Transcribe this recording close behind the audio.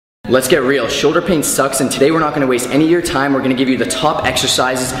Let's get real. Shoulder pain sucks, and today we're not going to waste any of your time. We're going to give you the top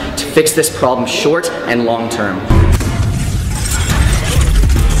exercises to fix this problem short and long term.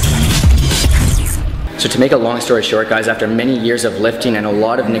 So to make a long story short, guys, after many years of lifting and a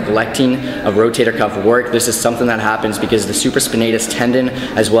lot of neglecting of rotator cuff work, this is something that happens because the supraspinatus tendon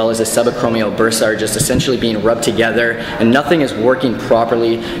as well as the subacromial bursa are just essentially being rubbed together and nothing is working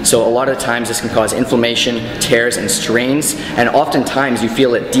properly. So a lot of times this can cause inflammation, tears, and strains, and oftentimes you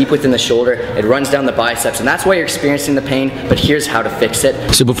feel it deep within the shoulder. It runs down the biceps, and that's why you're experiencing the pain, but here's how to fix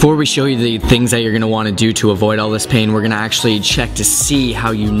it. So before we show you the things that you're going to want to do to avoid all this pain, we're going to actually check to see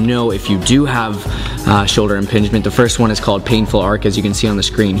how you know if you do have shoulder impingement. The first one is called painful arc, as you can see on the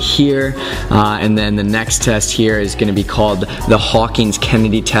screen here, and then the next test here is going to be called the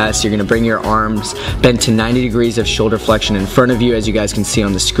Hawkins-Kennedy test. You're going to bring your arms bent to 90 degrees of shoulder flexion in front of you, as you guys can see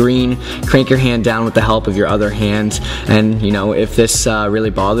on the screen. Crank your hand down with the help of your other hand, and you know, if this really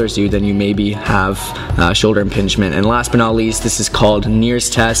bothers you, then you maybe have shoulder impingement. And last but not least, this is called Neer's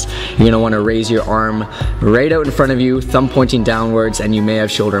test. You're going to want to raise your arm right out in front of you, thumb pointing downwards, and you may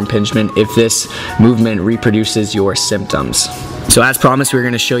have shoulder impingement if this movement reproduces your symptoms. So as promised, we're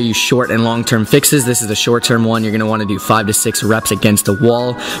going to show you short and long-term fixes. This is the short-term one. You're going to want to do 5 to 6 reps against the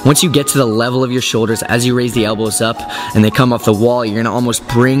wall. Once you get to the level of your shoulders, as you raise the elbows up and they come off the wall, you're going to almost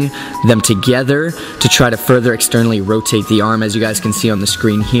bring them together to try to further externally rotate the arm, as you guys can see on the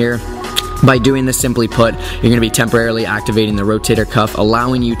screen here. By doing this, simply put, you're going to be temporarily activating the rotator cuff,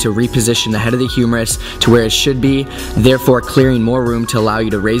 allowing you to reposition the head of the humerus to where it should be, therefore clearing more room to allow you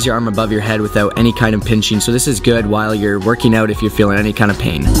to raise your arm above your head without any kind of pinching. So this is good while you're working out if you're feeling any kind of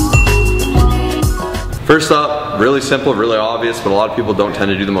pain. First up, really simple, really obvious, but a lot of people don't tend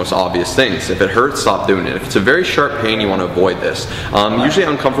to do the most obvious things. If it hurts, stop doing it. If it's a very sharp pain, you want to avoid this. Usually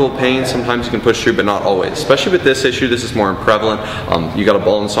uncomfortable pain, sometimes you can push through, but not always. Especially with this issue, this is more prevalent. You got a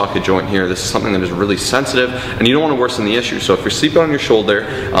ball and socket joint here. This is something that is really sensitive, and you don't want to worsen the issue. So if you're sleeping on your shoulder,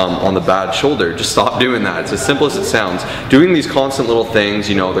 on the bad shoulder, just stop doing that. It's as simple as it sounds. Doing these constant little things,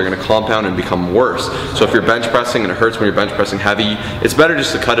 you know, they're going to compound and become worse. So if you're bench pressing and it hurts when you're bench pressing heavy, it's better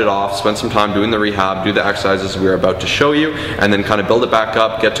just to cut it off, spend some time doing the rehab, do the exercises we're about to show you, and then kind of build it back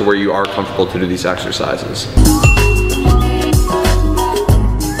up, get to where you are comfortable to do these exercises.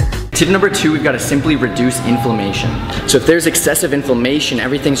 Tip number 2, we've got to simply reduce inflammation. So if there's excessive inflammation,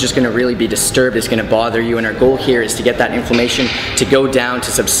 everything's just going to really be disturbed. It's going to bother you, and our goal here is to get that inflammation to go down, to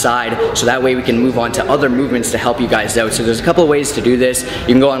subside, so that way we can move on to other movements to help you guys out. So there's a couple of ways to do this.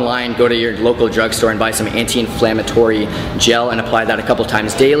 You can go online, go to your local drugstore and buy some anti-inflammatory gel and apply that a couple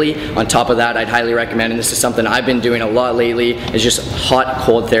times daily. On top of that, I'd highly recommend, and this is something I've been doing a lot lately, is just hot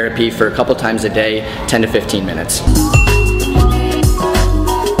cold therapy for a couple times a day, 10 to 15 minutes.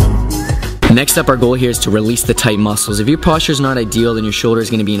 Next up, our goal here is to release the tight muscles. If your posture is not ideal, then your shoulder is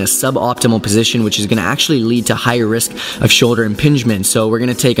going to be in a suboptimal position, which is going to actually lead to higher risk of shoulder impingement. So we're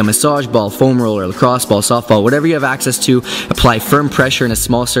going to take a massage ball, foam roller, lacrosse ball, softball, whatever you have access to, apply firm pressure in a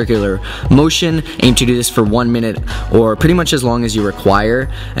small circular motion. Aim to do this for 1 minute or pretty much as long as you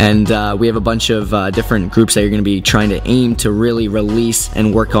require. And we have a bunch of different groups that you're going to be trying to aim to really release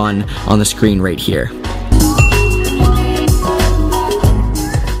and work on the screen right here.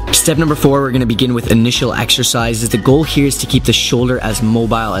 Step number 4, we're going to begin with initial exercises. The goal here is to keep the shoulder as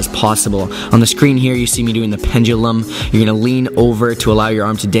mobile as possible. On the screen here, you see me doing the pendulum. You're going to lean over to allow your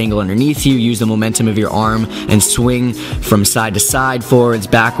arm to dangle underneath you. Use the momentum of your arm and swing from side to side, forwards,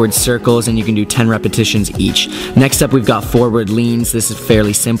 backwards, circles, and you can do 10 repetitions each. Next up, we've got forward leans. This is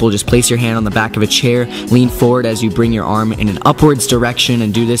fairly simple. Just place your hand on the back of a chair, lean forward as you bring your arm in an upwards direction,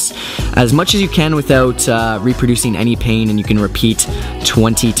 and do this as much as you can without reproducing any pain, and you can repeat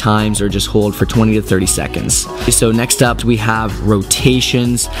 20 times or just hold for 20 to 30 seconds. So next up, we have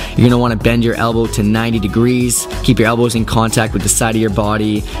rotations. You're going to want to bend your elbow to 90 degrees, keep your elbows in contact with the side of your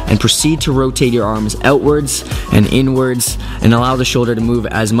body, and proceed to rotate your arms outwards and inwards, and allow the shoulder to move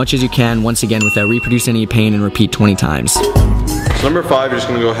as much as you can, once again without reproducing any pain, and repeat 20 times. So number 5, you're just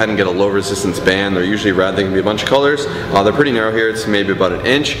going to go ahead and get a low resistance band. They're usually red, they can be a bunch of colors. They're pretty narrow here, it's maybe about 1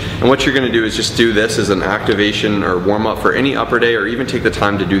 inch. And what you're going to do is just do this as an activation or warm up for any upper day, or even take the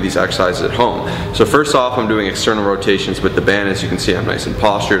time to do these exercises at home. So first off, I'm doing external rotations with the band. As you can see, I'm nice and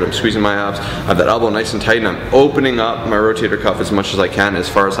postured, I'm squeezing my abs, I have that elbow nice and tight, and I'm opening up my rotator cuff as much as I can, as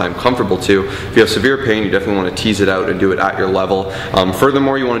far as I'm comfortable to. If you have severe pain, you definitely want to tease it out and do it at your level.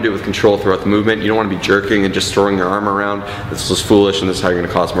 Furthermore, you want to do it with control throughout the movement. You don't want to be jerking and just throwing your arm around. This is foolish and this is how you're going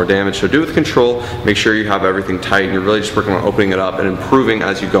to cause more damage. So do it with control, make sure you have everything tight and you're really just working on opening it up and improving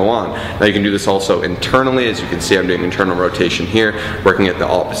as you go on. Now you can do this also internally. As you can see, I'm doing internal rotation here, working at the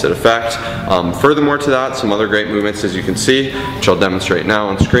opposite effect. Furthermore to that, some other great movements as you can see, which I'll demonstrate now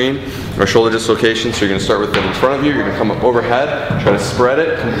on screen, are shoulder dislocations. So you're going to start with them in front of you, you're going to come up overhead, try to spread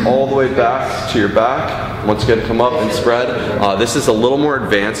it, come all the way back to your back. Once again, come up and spread. This is a little more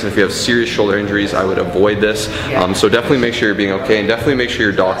advanced, and if you have serious shoulder injuries, I would avoid this. So definitely make sure you're being okay, and definitely make sure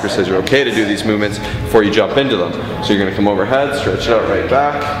your doctor says you're okay to do these movements before you jump into them. So you're going to come overhead, stretch it out right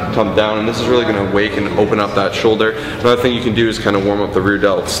back, come down, and this is really going to wake and open up that shoulder. Another thing you can do is kind of warm up the rear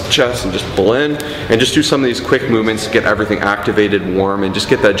delt's chest and just pull in, and just do some of these quick movements to get everything activated, warm, and just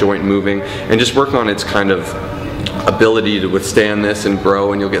get that joint moving, and just work on its kind of ability to withstand this and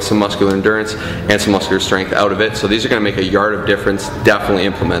grow, and you'll get some muscular endurance and some muscular strength out of it. So these are going to make a yard of difference. Definitely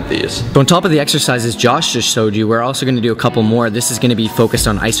implement these. So on top of the exercises Josh just showed you, we're also going to do a couple more. This is going to be focused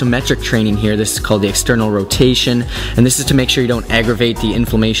on isometric training here. This is called the external rotation, and this is to make sure you don't aggravate the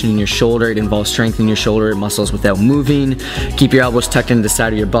inflammation in your shoulder. It involves strengthening your shoulder muscles without moving. Keep your elbows tucked into the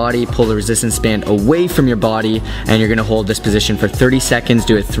side of your body, pull the resistance band away from your body, and you're going to hold this position for 30 seconds.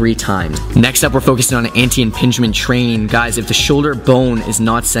 Do it 3 times. Next up, we're focusing on anti-impingement training. Guys, if the shoulder bone is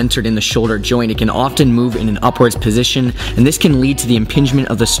not centered in the shoulder joint, it can often move in an upwards position, and this can lead to the impingement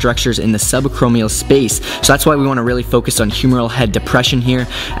of the structures in the subacromial space. So that's why we want to really focus on humeral head depression here.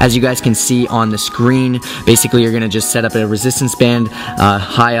 As you guys can see on the screen, basically you're going to just set up a resistance band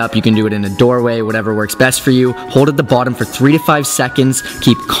high up. You can do it in a doorway, whatever works best for you. Hold at the bottom for 3 to 5 seconds,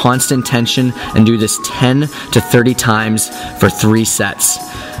 keep constant tension, and do this 10 to 30 times for 3 sets.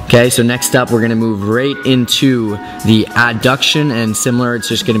 Okay, so next up we're going to move right into the adduction, and similar, it's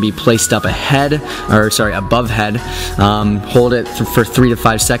just going to be placed up above head. Hold it for 3 to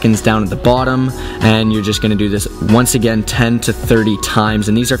 5 seconds down at the bottom, and you're just going to do this once again 10 to 30 times,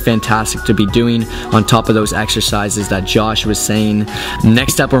 and these are fantastic to be doing on top of those exercises that Josh was saying.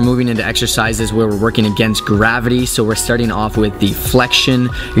 Next up, we're moving into exercises where we're working against gravity. So we're starting off with the flexion.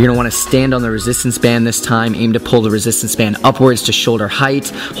 You're going to want to stand on the resistance band this time, aim to pull the resistance band upwards to shoulder height.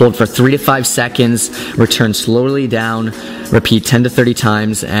 Hold for 3 to 5 seconds, return slowly down, repeat 10 to 30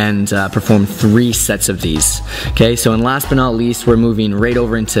 times, and perform 3 sets of these. Okay, so and last but not least, we're moving right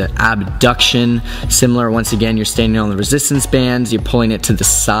over into abduction. Similar, once again, you're standing on the resistance bands, you're pulling it to the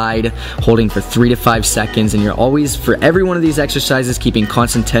side, holding for 3 to 5 seconds, and you're always, for every one of these exercises, keeping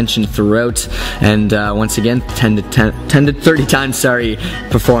constant tension throughout. And once again, 10 to 30 times,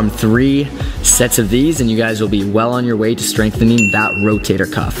 perform 3 sets of these, and you guys will be well on your way to strengthening that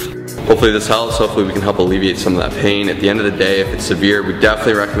rotator cuff. Hopefully this helps. Hopefully we can help alleviate some of that pain. At the end of the day, if it's severe, we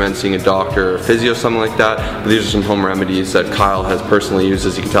definitely recommend seeing a doctor or physio, something like that. But these are some home remedies that Kyle has personally used.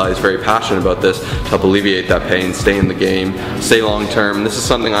 As you can tell, he's very passionate about this to help alleviate that pain, stay in the game, stay long term. This is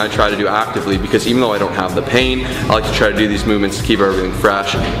something I try to do actively, because even though I don't have the pain, I like to try to do these movements to keep everything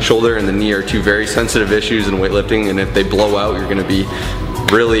fresh. Shoulder and the knee are 2 very sensitive issues in weightlifting, and if they blow out, you're going to be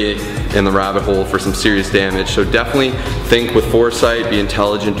really in the rabbit hole for some serious damage. So definitely think with foresight, be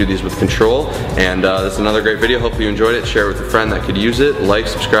intelligent, do these with control. And this is another great video. Hopefully you enjoyed it. Share it with a friend that could use it. Like,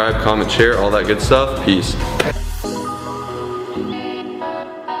 subscribe, comment, share, all that good stuff. Peace.